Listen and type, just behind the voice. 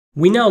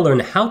We now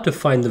learn how to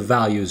find the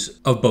values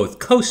of both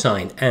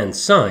cosine and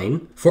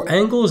sine for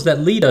angles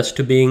that lead us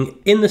to being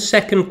in the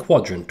second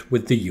quadrant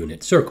with the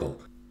unit circle.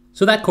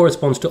 So that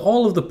corresponds to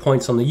all of the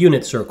points on the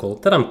unit circle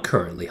that I'm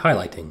currently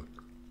highlighting.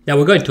 Now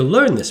we're going to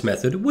learn this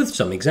method with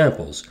some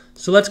examples,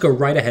 so let's go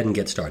right ahead and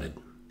get started.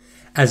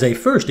 As a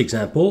first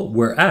example,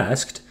 we're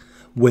asked,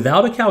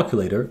 without a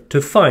calculator, to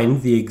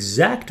find the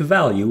exact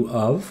value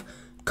of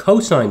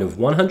cosine of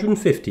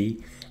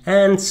 150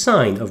 and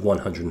sine of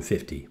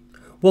 150.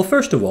 Well,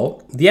 first of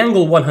all, the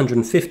angle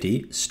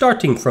 150,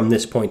 starting from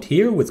this point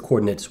here with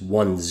coordinates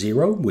 1,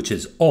 0, which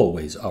is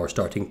always our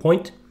starting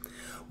point,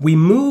 we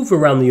move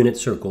around the unit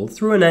circle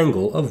through an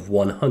angle of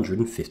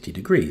 150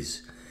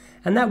 degrees.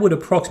 And that would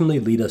approximately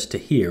lead us to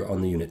here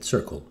on the unit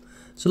circle.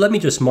 So let me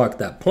just mark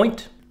that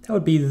point. That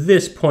would be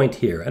this point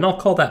here, and I'll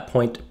call that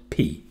point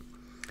P.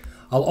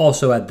 I'll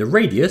also add the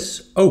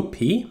radius, OP,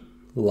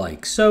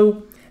 like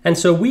so. And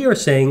so we are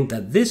saying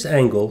that this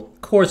angle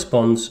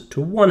corresponds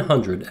to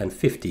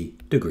 150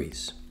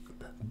 degrees.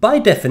 By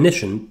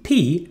definition,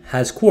 P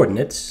has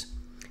coordinates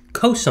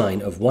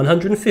cosine of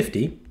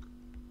 150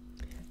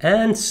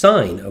 and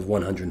sine of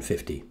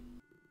 150.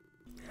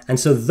 And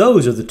so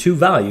those are the two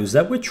values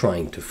that we're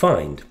trying to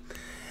find.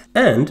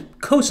 And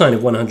cosine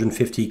of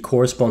 150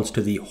 corresponds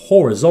to the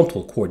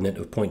horizontal coordinate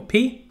of point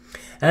P,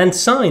 and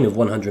sine of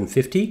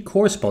 150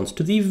 corresponds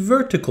to the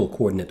vertical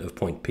coordinate of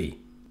point P.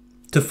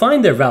 To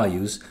find their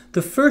values,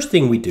 the first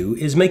thing we do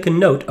is make a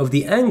note of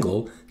the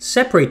angle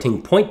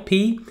separating point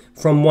P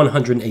from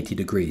 180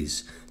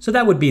 degrees. So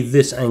that would be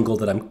this angle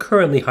that I'm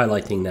currently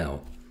highlighting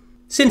now.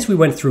 Since we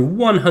went through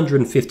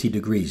 150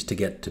 degrees to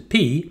get to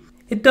P,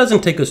 it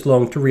doesn't take us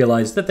long to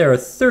realize that there are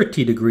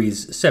 30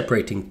 degrees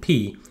separating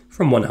P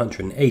from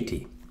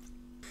 180.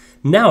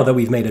 Now that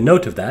we've made a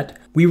note of that,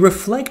 we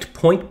reflect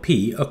point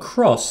P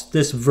across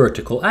this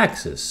vertical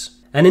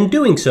axis. And in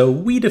doing so,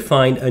 we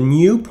define a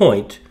new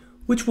point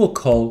which we'll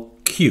call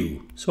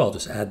Q. So I'll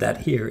just add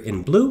that here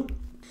in blue.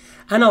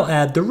 And I'll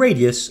add the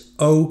radius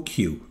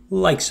OQ,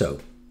 like so.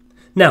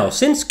 Now,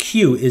 since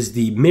Q is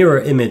the mirror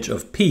image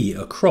of P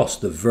across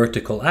the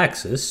vertical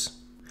axis,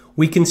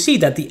 we can see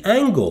that the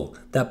angle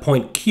that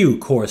point Q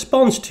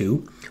corresponds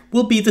to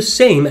will be the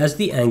same as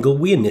the angle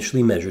we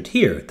initially measured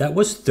here. That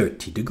was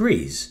 30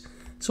 degrees.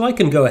 So I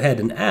can go ahead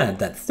and add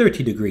that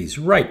 30 degrees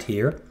right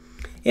here.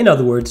 In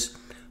other words,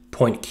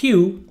 point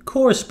Q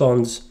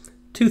corresponds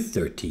to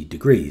 30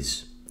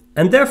 degrees.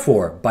 And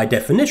therefore, by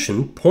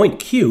definition, point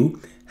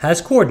Q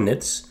has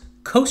coordinates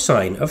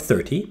cosine of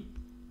 30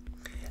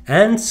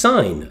 and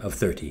sine of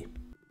 30.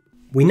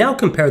 We now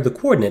compare the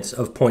coordinates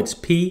of points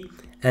P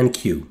and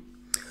Q.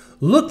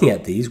 Looking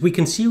at these, we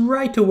can see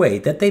right away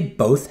that they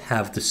both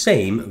have the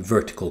same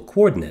vertical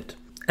coordinate.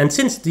 And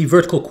since the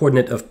vertical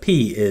coordinate of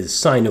P is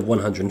sine of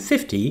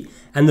 150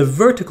 and the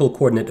vertical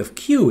coordinate of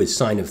Q is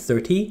sine of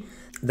 30,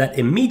 that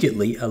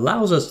immediately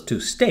allows us to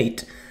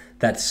state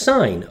that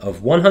sine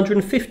of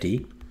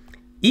 150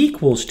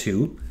 equals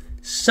to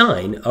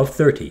sine of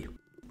 30.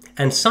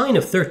 And sine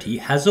of 30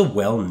 has a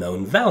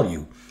well-known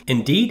value.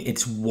 Indeed,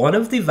 it's one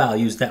of the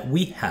values that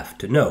we have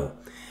to know.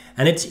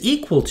 And it's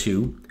equal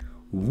to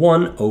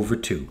 1 over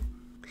 2.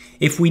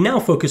 If we now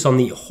focus on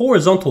the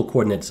horizontal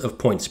coordinates of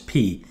points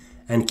P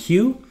and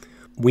Q,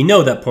 we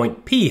know that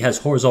point P has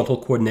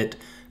horizontal coordinate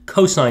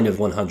cosine of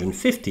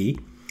 150,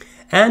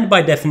 and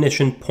by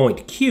definition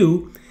point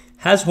Q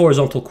has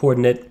horizontal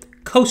coordinate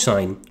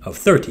cosine of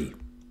 30.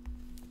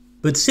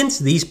 But since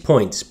these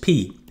points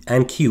P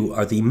and Q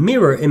are the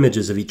mirror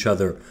images of each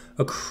other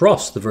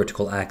across the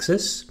vertical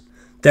axis,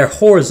 their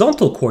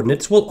horizontal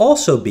coordinates will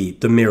also be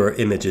the mirror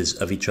images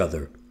of each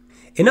other.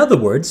 In other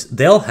words,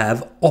 they'll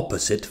have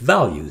opposite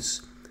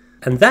values.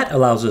 And that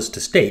allows us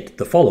to state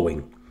the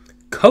following.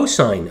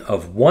 Cosine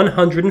of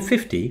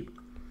 150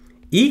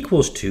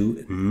 equals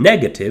to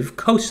negative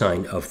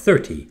cosine of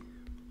 30,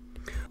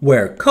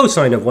 where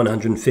cosine of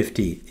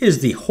 150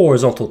 is the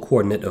horizontal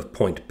coordinate of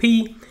point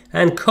P,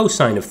 and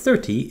cosine of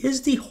 30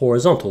 is the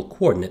horizontal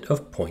coordinate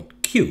of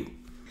point Q.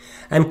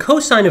 And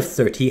cosine of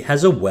 30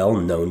 has a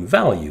well-known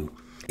value.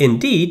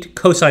 Indeed,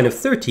 cosine of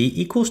 30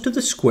 equals to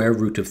the square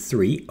root of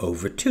 3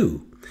 over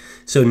 2.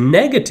 So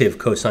negative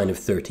cosine of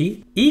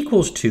 30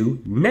 equals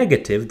to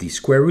negative the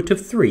square root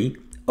of 3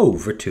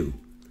 over 2.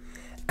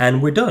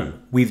 And we're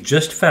done. We've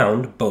just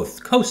found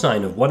both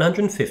cosine of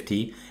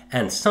 150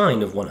 and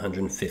sine of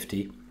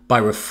 150 by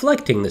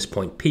reflecting this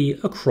point P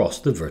across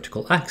the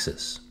vertical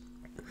axis.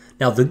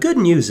 Now the good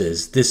news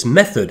is this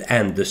method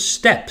and the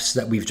steps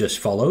that we've just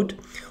followed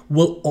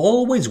will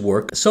always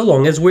work so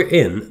long as we're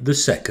in the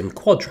second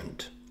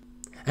quadrant.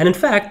 And in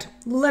fact,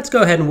 let's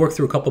go ahead and work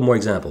through a couple more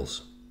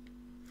examples.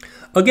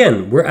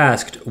 Again, we're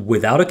asked,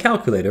 without a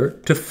calculator,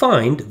 to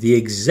find the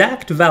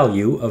exact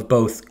value of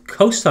both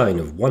cosine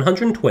of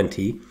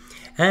 120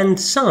 and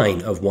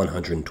sine of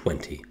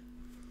 120.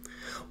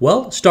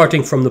 Well,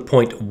 starting from the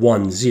point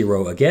 1,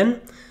 0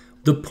 again,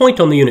 the point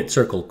on the unit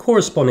circle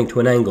corresponding to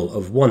an angle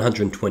of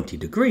 120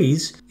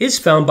 degrees is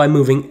found by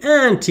moving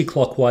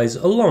anti-clockwise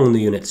along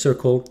the unit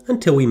circle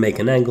until we make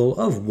an angle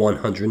of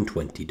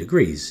 120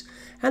 degrees.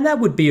 and that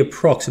would be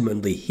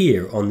approximately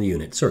here on the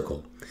unit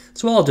circle.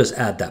 So I'll just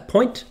add that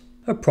point,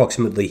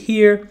 approximately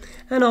here,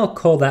 and I'll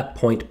call that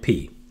point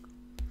P.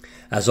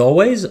 As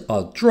always,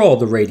 I'll draw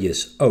the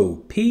radius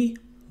OP,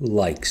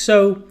 like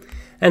so,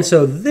 and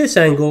so this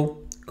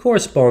angle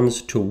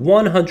corresponds to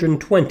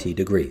 120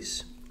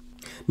 degrees.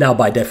 Now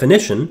by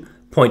definition,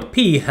 point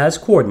P has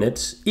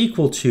coordinates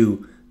equal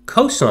to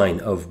cosine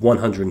of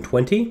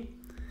 120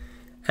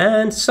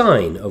 and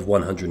sine of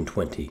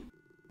 120.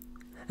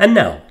 And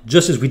now,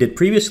 just as we did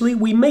previously,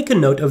 we make a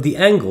note of the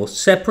angle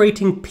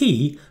separating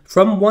P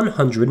from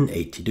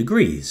 180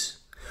 degrees.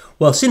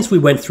 Well, since we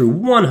went through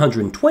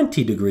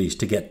 120 degrees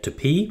to get to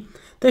P,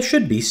 there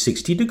should be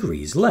 60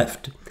 degrees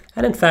left.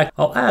 And in fact,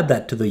 I'll add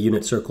that to the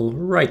unit circle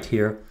right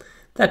here.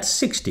 That's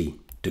 60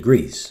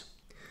 degrees.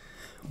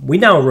 We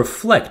now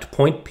reflect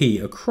point P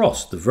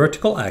across the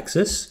vertical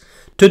axis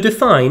to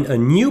define a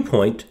new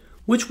point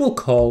which we'll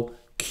call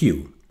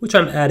Q, which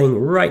I'm adding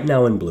right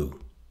now in blue.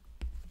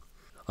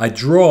 I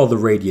draw the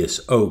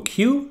radius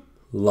OQ,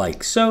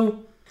 like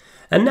so,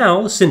 and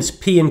now since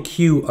P and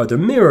Q are the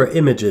mirror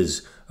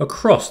images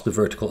across the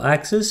vertical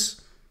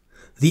axis,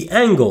 the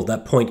angle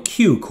that point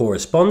Q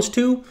corresponds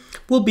to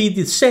will be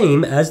the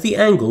same as the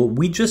angle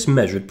we just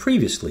measured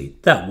previously.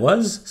 That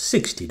was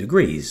 60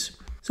 degrees.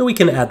 So we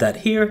can add that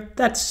here,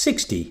 that's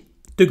 60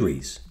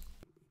 degrees.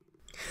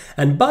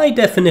 And by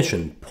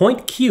definition,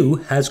 point Q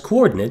has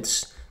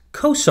coordinates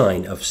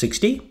cosine of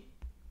 60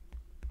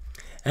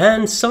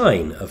 and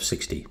sine of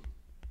 60.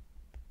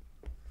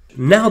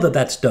 Now that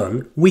that's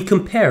done, we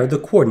compare the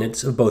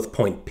coordinates of both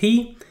point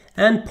P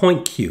and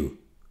point Q.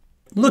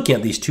 Looking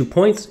at these 2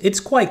 points, it's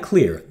quite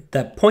clear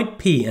that point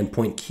P and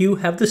point Q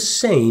have the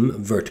same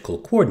vertical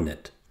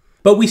coordinate.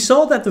 But we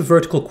saw that the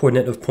vertical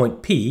coordinate of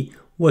point P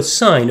was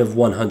sine of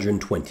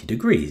 120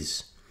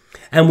 degrees.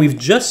 And we've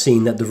just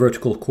seen that the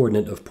vertical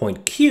coordinate of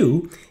point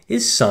Q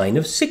is sine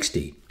of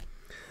 60.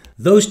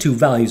 Those two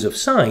values of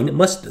sine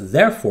must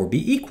therefore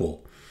be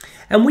equal.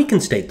 And we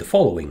can state the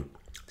following.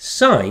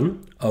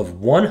 Sine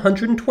of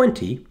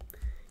 120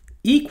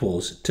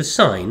 equals to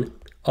sine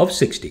of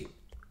 60.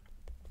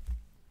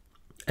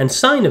 And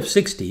sine of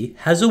 60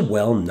 has a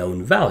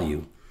well-known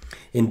value.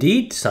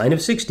 Indeed, sine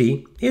of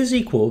 60 is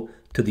equal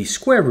to the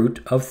square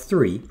root of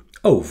 3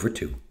 over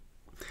 2.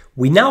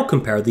 We now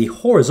compare the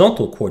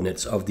horizontal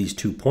coordinates of these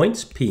 2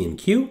 points, P and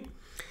Q,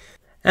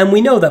 and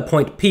we know that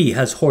point P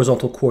has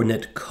horizontal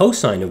coordinate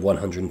cosine of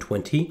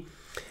 120,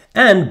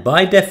 and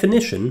by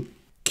definition,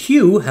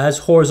 Q has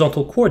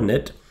horizontal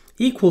coordinate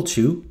equal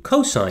to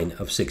cosine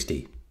of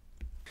 60.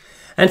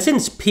 And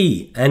since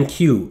P and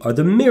Q are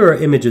the mirror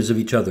images of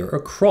each other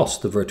across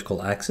the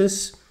vertical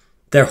axis,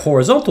 their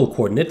horizontal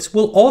coordinates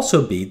will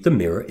also be the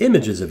mirror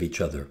images of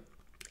each other.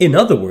 In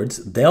other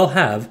words, they'll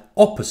have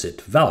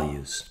opposite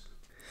values.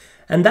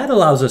 And that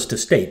allows us to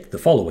state the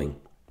following.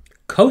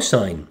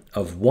 Cosine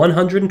of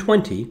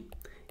 120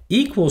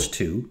 equals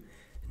to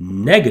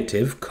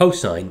negative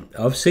cosine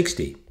of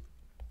 60.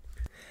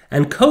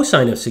 And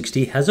cosine of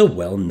 60 has a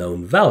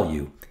well-known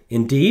value.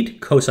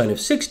 Indeed, cosine of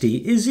 60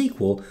 is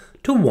equal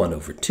to 1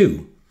 over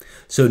 2.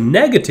 So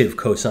negative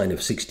cosine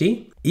of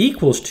 60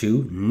 equals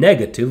to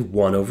negative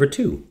 1 over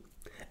 2.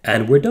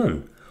 And we're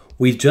done.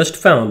 We've just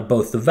found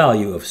both the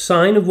value of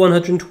sine of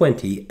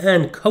 120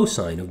 and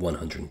cosine of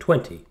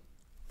 120.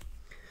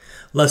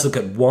 Let's look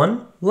at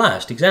one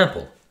last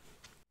example.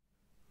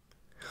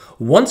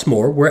 Once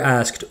more, we're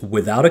asked,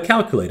 without a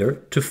calculator,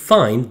 to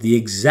find the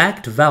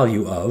exact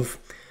value of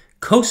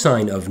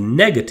cosine of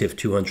negative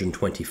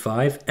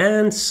 225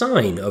 and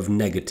sine of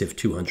negative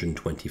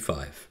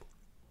 225.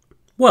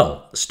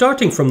 Well,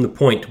 starting from the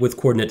point with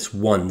coordinates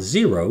 1,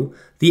 0,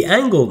 the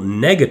angle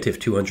negative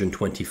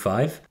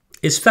 225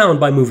 is found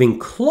by moving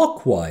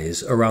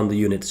clockwise around the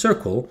unit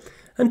circle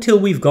until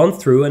we've gone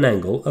through an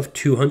angle of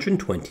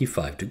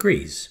 225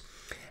 degrees.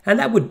 And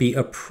that would be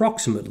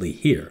approximately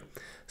here.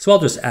 So I'll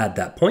just add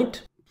that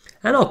point,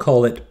 and I'll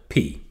call it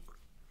P.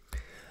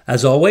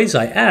 As always,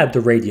 I add the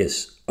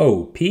radius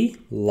OP,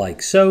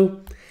 like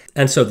so,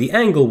 and so the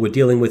angle we're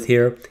dealing with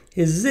here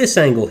is this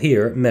angle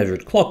here,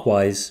 measured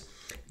clockwise,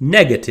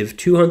 negative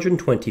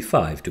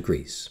 225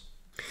 degrees.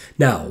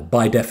 Now,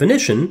 by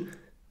definition,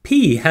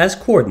 P has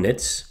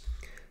coordinates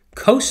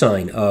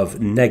cosine of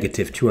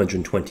negative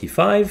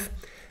 225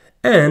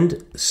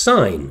 and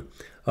sine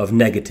of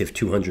negative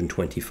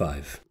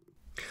 225.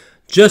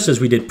 Just as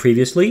we did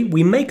previously,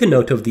 we make a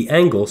note of the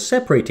angle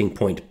separating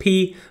point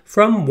P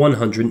from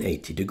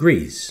 180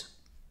 degrees.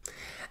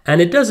 And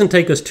it doesn't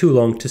take us too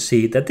long to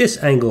see that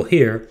this angle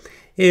here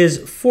is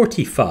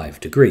 45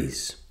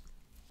 degrees.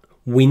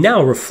 We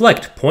now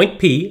reflect point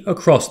P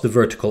across the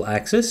vertical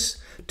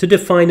axis to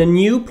define a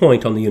new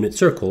point on the unit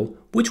circle,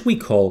 which we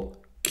call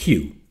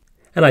Q.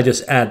 And I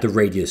just add the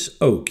radius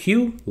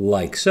OQ,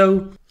 like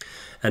so.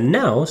 And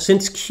now,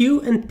 since Q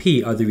and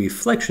P are the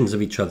reflections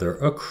of each other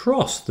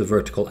across the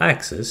vertical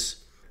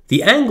axis,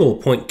 the angle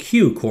point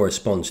Q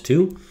corresponds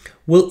to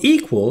will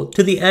equal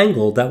to the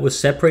angle that was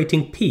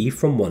separating P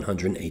from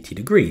 180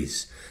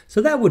 degrees. So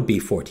that would be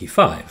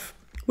 45,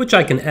 which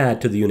I can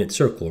add to the unit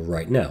circle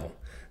right now.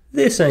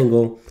 this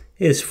angle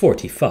is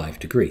 45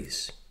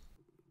 degrees.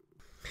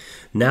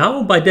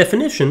 Now, by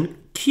definition,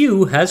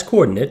 Q has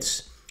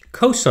coordinates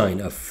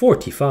cosine of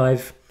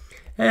 45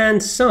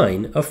 and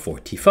sine of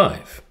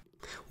 45.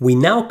 We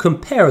now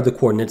compare the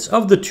coordinates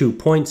of the 2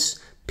 points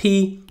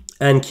P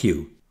and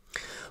Q.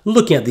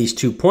 Looking at these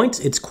 2 points,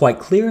 it's quite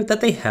clear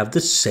that they have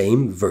the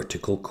same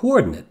vertical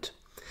coordinate.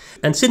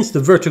 And since the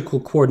vertical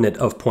coordinate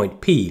of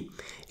point P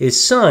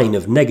is sine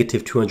of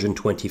negative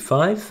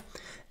 225,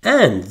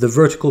 and the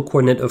vertical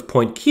coordinate of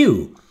point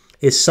Q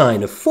is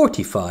sine of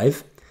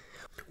 45,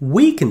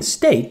 we can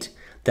state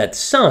that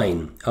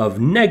sine of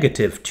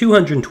negative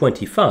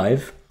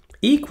 225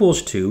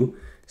 equals to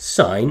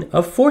sine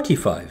of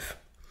 45.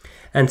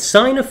 And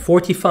sine of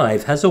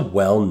 45 has a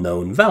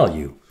well-known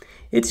value.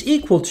 It's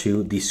equal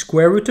to the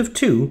square root of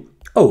 2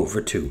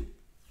 over 2.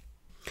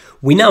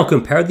 We now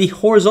compare the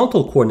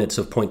horizontal coordinates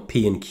of point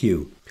P and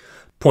Q.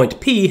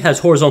 Point P has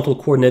horizontal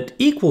coordinate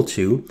equal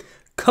to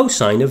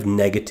cosine of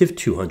negative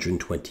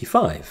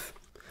 225.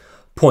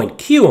 Point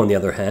Q, on the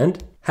other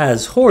hand,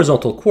 has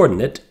horizontal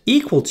coordinate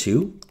equal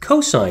to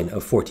cosine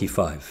of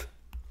 45.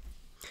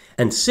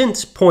 And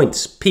since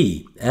points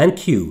P and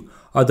Q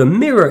are the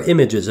mirror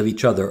images of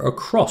each other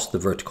across the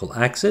vertical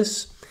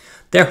axis,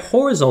 their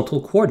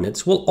horizontal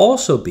coordinates will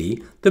also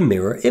be the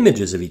mirror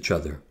images of each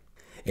other.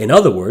 In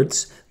other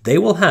words, they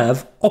will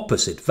have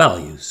opposite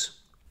values.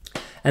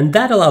 And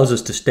that allows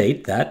us to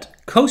state that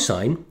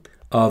cosine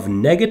of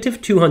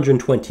negative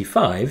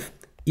 225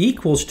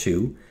 equals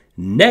to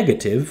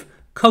negative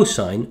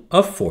cosine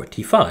of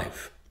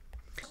 45.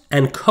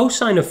 And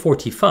cosine of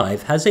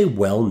 45 has a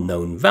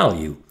well-known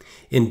value.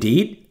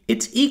 Indeed,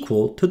 it's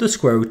equal to the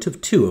square root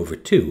of 2 over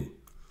 2.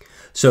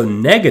 So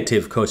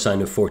negative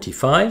cosine of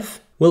 45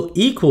 will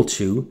equal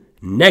to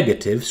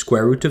negative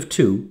square root of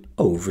 2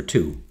 over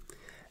 2.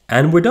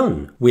 And we're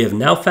done. We have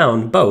now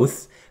found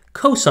both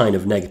cosine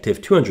of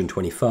negative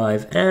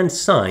 225 and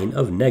sine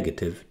of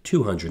negative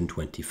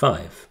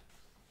 225.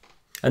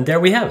 And there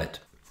we have it.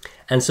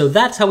 And so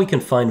that's how we can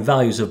find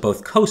values of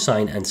both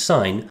cosine and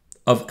sine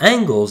of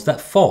angles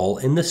that fall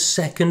in the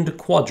second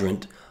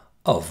quadrant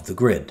of the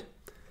grid.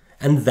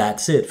 And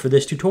that's it for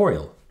this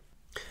tutorial.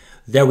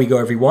 There we go,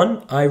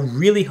 everyone. I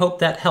really hope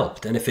that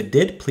helped, and if it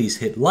did, please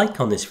hit like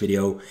on this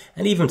video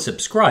and even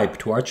subscribe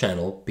to our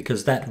channel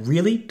because that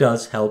really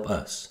does help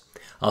us.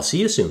 I'll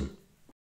see you soon.